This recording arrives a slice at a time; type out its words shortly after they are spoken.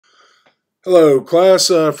Hello, class.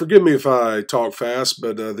 Forgive me if I talk fast,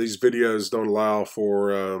 but these videos don't allow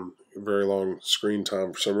for very long screen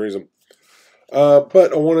time for some reason.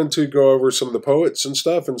 But I wanted to go over some of the poets and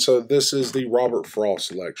stuff, and so this is the Robert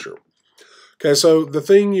Frost lecture. Okay, so the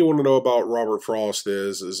thing you want to know about Robert Frost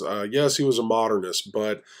is yes, he was a modernist,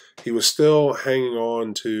 but he was still hanging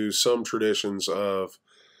on to some traditions of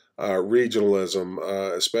regionalism,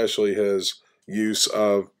 especially his use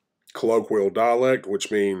of colloquial dialect,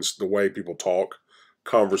 which means the way people talk,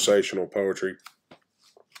 conversational poetry.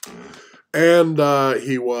 And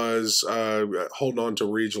he was holding on to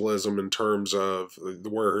regionalism in terms of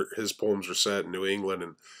where his poems are set in New England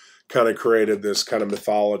and kind of created this kind of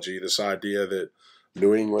mythology, this idea that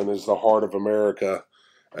New England is the heart of America.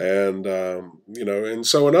 And, and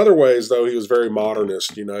so in other ways, though, he was very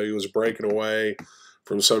modernist. He was breaking away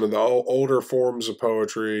from some of the older forms of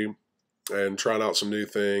poetry and trying out some new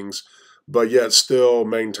things, but yet still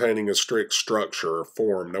maintaining a strict structure or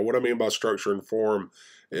form. Now, what I mean by structure and form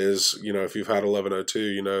is, if you've had 1102,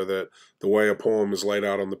 you know that the way a poem is laid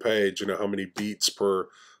out on the page, how many beats per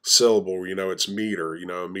syllable, it's meter.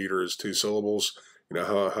 A meter is 2 syllables.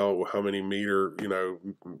 How many meter,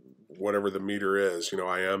 whatever the meter is,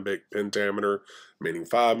 iambic pentameter, meaning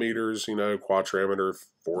 5 meters, quatrameter,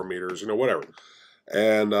 4 meters, whatever.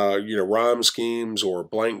 And rhyme schemes or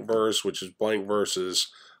blank verse, which is blank verses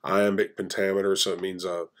iambic pentameter, so it means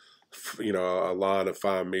a line of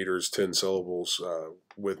 5 meters, 10 syllables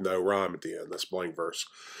with no rhyme at the end. That's blank verse.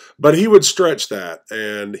 But he would stretch that,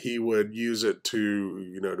 and he would use it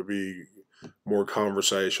to be more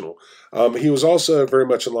conversational. He was also very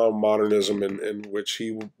much in line with modernism, in which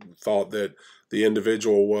he thought that the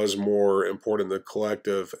individual was more important than the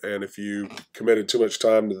collective, and if you committed too much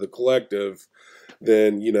time to the collective,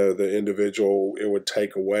 then the individual, it would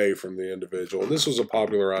take away from the individual. And this was a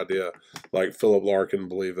popular idea. Like Philip Larkin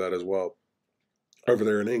believed that as well over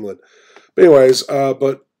there in England. But anyways,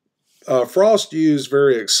 Frost used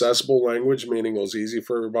very accessible language, meaning it was easy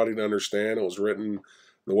for everybody to understand. It was written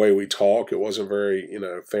the way we talk. It wasn't very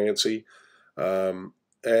fancy. So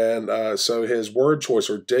his word choice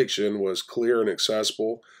or diction was clear and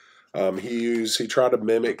accessible. He tried to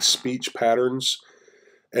mimic speech patterns,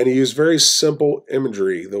 and he used very simple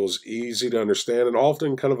imagery that was easy to understand and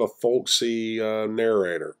often kind of a folksy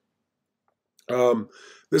narrator. Um,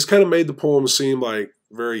 this kind of made the poem seem like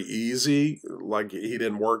very easy, like he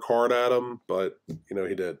didn't work hard at them, but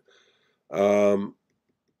he did. Um,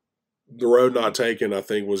 the Road Not Taken, I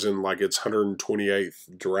think, was in like its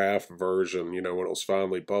 128th draft version. When it was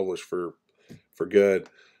finally published for good,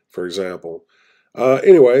 for example.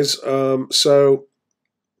 So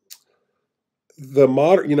the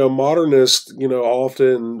modernists,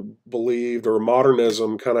 often believed, or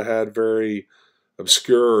modernism kind of had very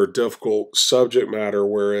obscure or difficult subject matter,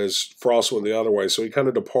 whereas Frost went the other way. So he kind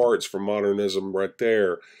of departs from modernism right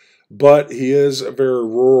there. But he is very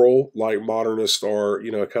rural, like modernists are,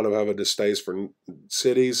 kind of have a distaste for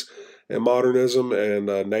cities and modernism, and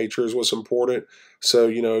nature is what's important. So,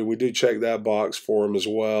 we do check that box for him as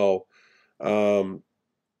well. Um,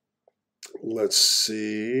 let's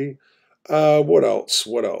see. What else?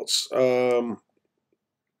 What else? You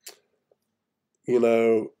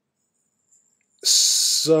know,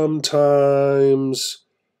 sometimes.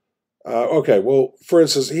 Okay, well, for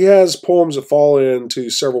instance, he has poems that fall into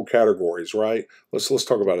several categories, right? Let's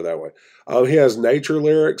talk about it that way. He has nature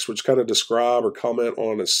lyrics, which kind of describe or comment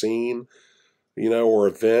on a scene, or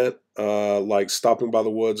event, like stopping by the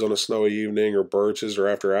woods on a snowy evening, or birches, or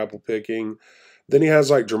after apple picking. Then he has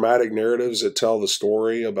like dramatic narratives that tell the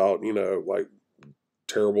story about, like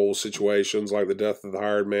terrible situations like the death of the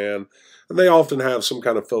hired man. And they often have some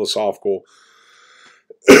kind of philosophical,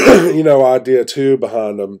 idea too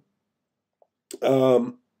behind them.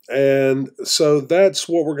 And so that's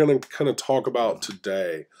what we're going to kind of talk about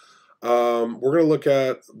today. We're going to look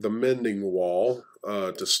at the Mending Wall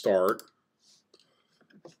to start.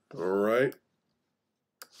 All right.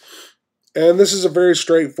 And this is a very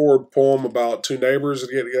straightforward poem about two neighbors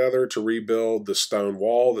that get together to rebuild the stone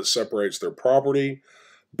wall that separates their property.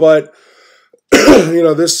 But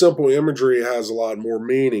this simple imagery has a lot more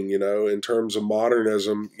meaning, in terms of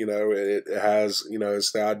modernism, it has,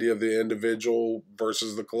 it's the idea of the individual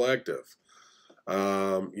versus the collective.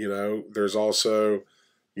 There's also,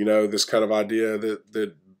 this kind of idea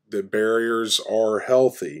that barriers are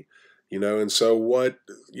healthy, and so what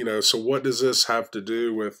does this have to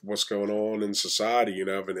do with what's going on in society?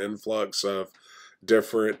 Of an influx of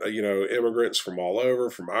different, immigrants from all over,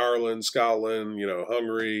 from Ireland, Scotland,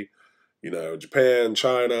 Hungary, Japan,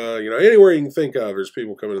 China, anywhere you can think of, there's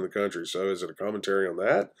people coming in the country. So is it a commentary on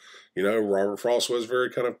that? Robert Frost was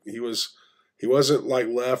very kind of, he was he wasn't like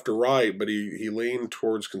left or right, but he leaned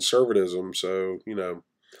towards conservatism. So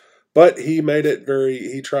but he made it very.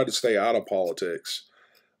 He tried to stay out of politics.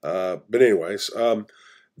 But anyways,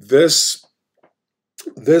 this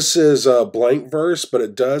this is a blank verse, but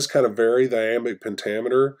it does kind of vary the iambic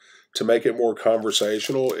pentameter to make it more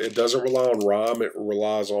conversational. It doesn't rely on rhyme; it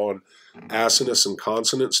relies on assonance and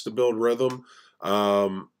consonants to build rhythm.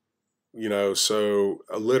 Um, so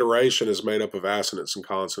alliteration is made up of assonance and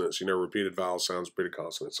consonants. Repeated vowel sounds, repeated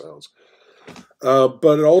consonant sounds.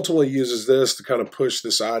 But it ultimately uses this to kind of push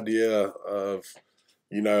this idea of,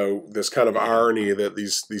 this kind of irony that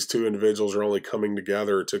these two individuals are only coming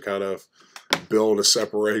together to kind of build a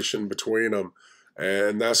separation between them.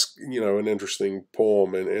 And that's, an interesting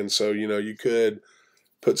poem. And so, you could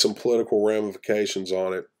put some political ramifications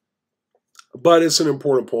on it. But it's an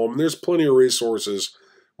important poem. There's plenty of resources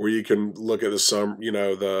where you can look at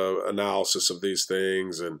the analysis of these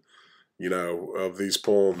things and, of these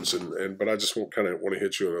poems. But I just want to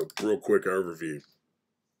hit you in a real quick overview.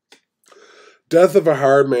 Death of a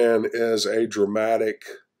Hired Man is a dramatic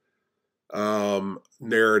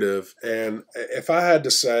narrative. And if I had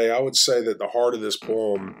to say, I would say that the heart of this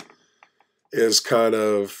poem is kind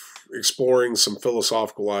of exploring some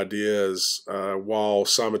philosophical ideas while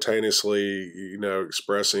simultaneously,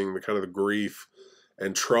 expressing the kind of the grief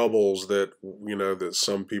and troubles that, that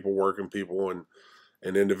some people, working people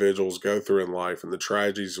and individuals go through in life and the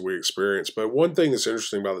tragedies that we experience. But one thing that's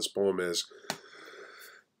interesting about this poem is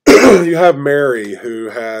you have Mary, who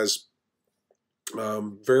has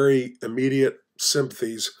very immediate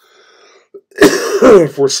sympathies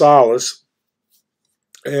for Silas,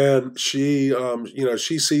 and she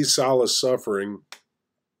sees Silas suffering,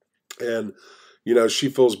 and she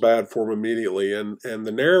feels bad for him immediately, and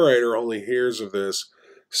the narrator only hears of this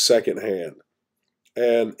secondhand,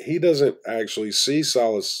 and he doesn't actually see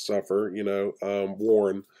Silas suffer.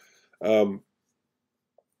 Warren, um,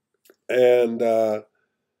 and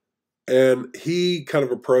and he kind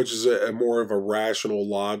of approaches it at more of a rational,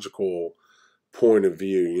 logical point of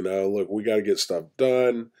view. Look, we got to get stuff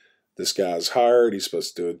done. This guy's hired. He's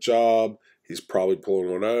supposed to do a job. He's probably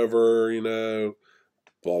pulling one over,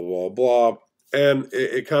 blah, blah, blah. And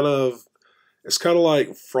it's kind of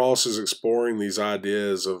like Frost is exploring these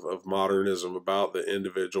ideas of modernism about the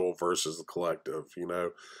individual versus the collective,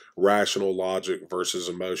 rational logic versus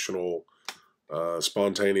emotional,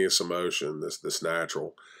 spontaneous emotion, this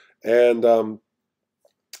natural. And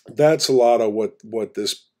that's a lot of what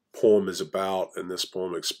this poem is about, and this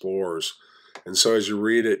poem explores. And so as you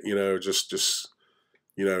read it, just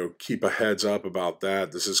keep a heads up about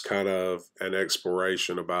that. This is kind of an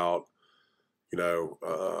exploration about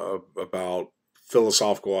about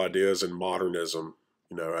philosophical ideas and modernism,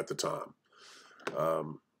 at the time.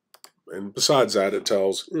 And besides that, it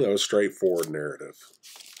tells a straightforward narrative,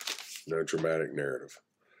 dramatic narrative.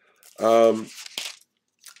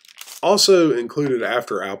 Also included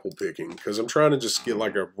after apple picking, because I'm trying to just get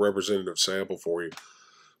like a representative sample for you.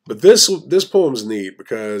 But this poem's neat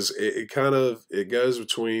because it goes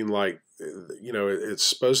between like, it's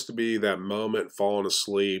supposed to be that moment falling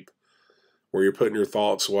asleep where you're putting your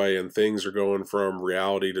thoughts away and things are going from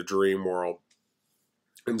reality to dream world.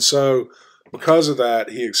 And so because of that,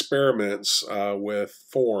 he experiments with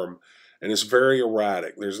form, and it's very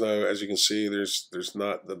erratic. There's no, as you can see, there's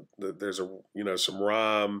not there's some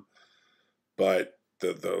rhyme, but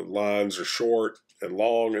the lines are short and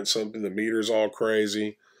long and something. The meter's all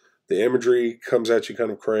crazy. The imagery comes at you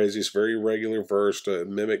kind of crazy. It's very irregular verse to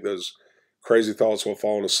mimic those crazy thoughts while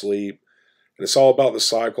falling asleep. And it's all about the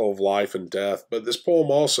cycle of life and death. But this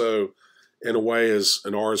poem also, in a way, is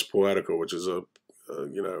an ars poetica, which is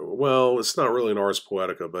well, it's not really an ars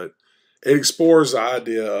poetica, but it explores the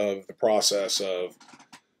idea of the process of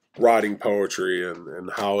writing poetry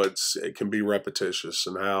and how it can be repetitious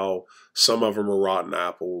and how some of them are rotten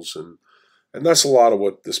apples, and that's a lot of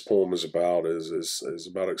what this poem is about, is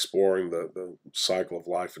about exploring the cycle of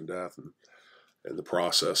life and death, and the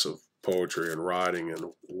process of poetry and writing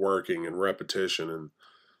and working and repetition, and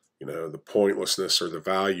the pointlessness or the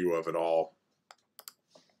value of it all.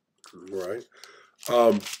 Right.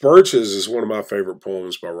 Birches is one of my favorite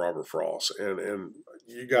poems by Robert Frost, and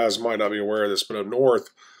you guys might not be aware of this, but up north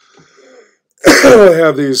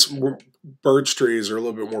have these birch trees are a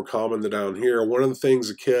little bit more common than down here. One of the things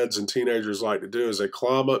the kids and teenagers like to do is they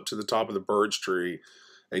climb up to the top of the birch tree,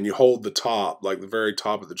 and you hold the top, like the very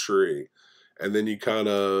top of the tree, and then you kind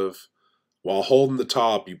of, while holding the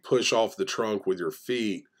top, you push off the trunk with your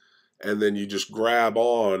feet, and then you just grab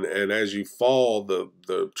on, and as you fall,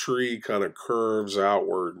 the tree kind of curves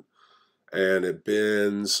outward, and it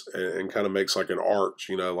bends and kind of makes like an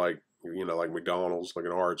arch, like McDonald's, like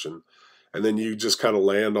an arch, and then you just kind of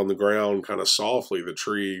land on the ground kind of softly, the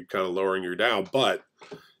tree kind of lowering you down, but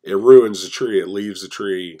it ruins the tree. It leaves the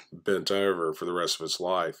tree bent over for the rest of its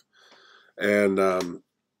life. And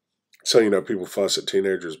so, people fuss at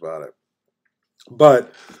teenagers about it.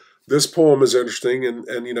 But this poem is interesting, and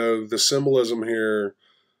the symbolism here,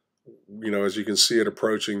 as you can see it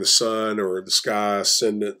approaching the sun or the sky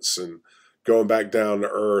ascendance and going back down to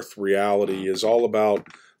earth, reality is all about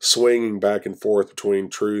swinging back and forth between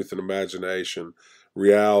truth and imagination,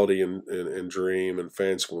 reality and dream and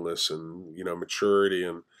fancifulness, and maturity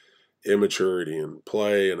and immaturity and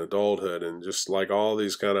play and adulthood, and just like all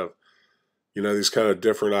these kind of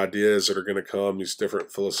different ideas that are going to come, these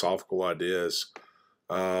different philosophical ideas,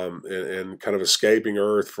 and kind of escaping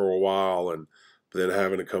earth for a while and then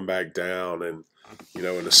having to come back down, and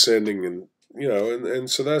ascending, and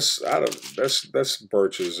so that's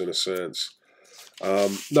Birch's in a sense.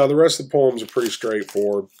 Now the rest of the poems are pretty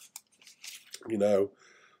straightforward.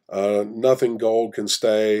 Nothing gold can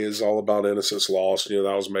stay is all about innocence lost. That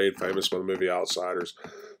was made famous by the movie Outsiders.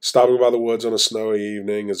 Stopping by the woods on a snowy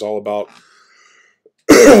evening is all about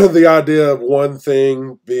the idea of one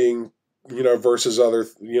thing being, versus other,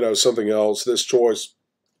 something else. This choice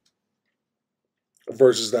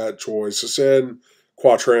versus that choice. It's in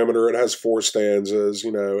quatrameter. It has 4 stanzas.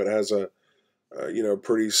 It has a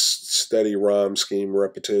pretty steady rhyme scheme,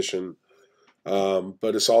 repetition.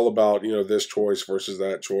 But it's all about, this choice versus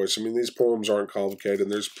that choice. I mean, these poems aren't complicated.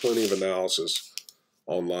 There's plenty of analysis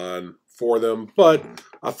online for them, but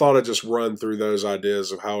I thought I'd just run through those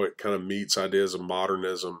ideas of how it kind of meets ideas of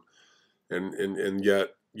modernism, and yet,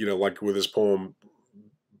 like with his poem,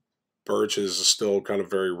 Birch is still kind of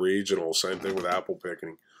very regional. Same thing with apple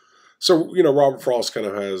picking. So, Robert Frost kind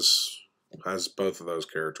of has both of those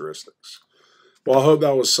characteristics. Well, I hope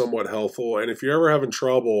that was somewhat helpful. And if you're ever having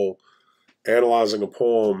trouble analyzing a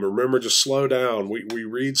poem, remember, just slow down. We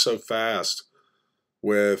read so fast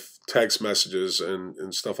with text messages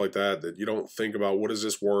and stuff like that you don't think about what does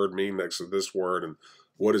this word mean next to this word, and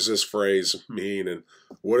what does this phrase mean, and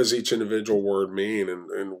what does each individual word mean,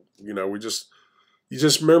 and you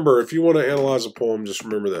just remember, if you want to analyze a poem, just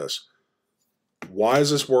remember this. Why is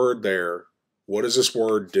this word there? What does this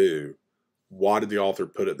word do? Why did the author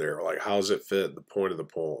put it there? Like, how does it fit the point of the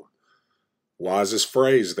poem? Why is this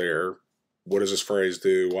phrase there? What does this phrase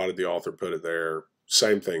do? Why did the author put it there?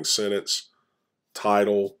 Same thing, sentence,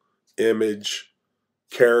 title, image,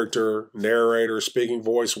 character, narrator, speaking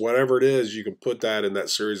voice, whatever it is, you can put that in that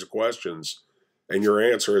series of questions, and your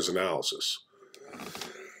answer is analysis.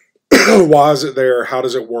 Why is it there? How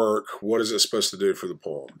does it work? What is it supposed to do for the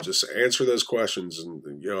poem? Just answer those questions,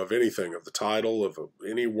 and of anything, of the title, of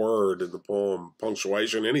any word in the poem,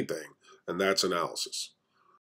 punctuation, anything, and that's analysis.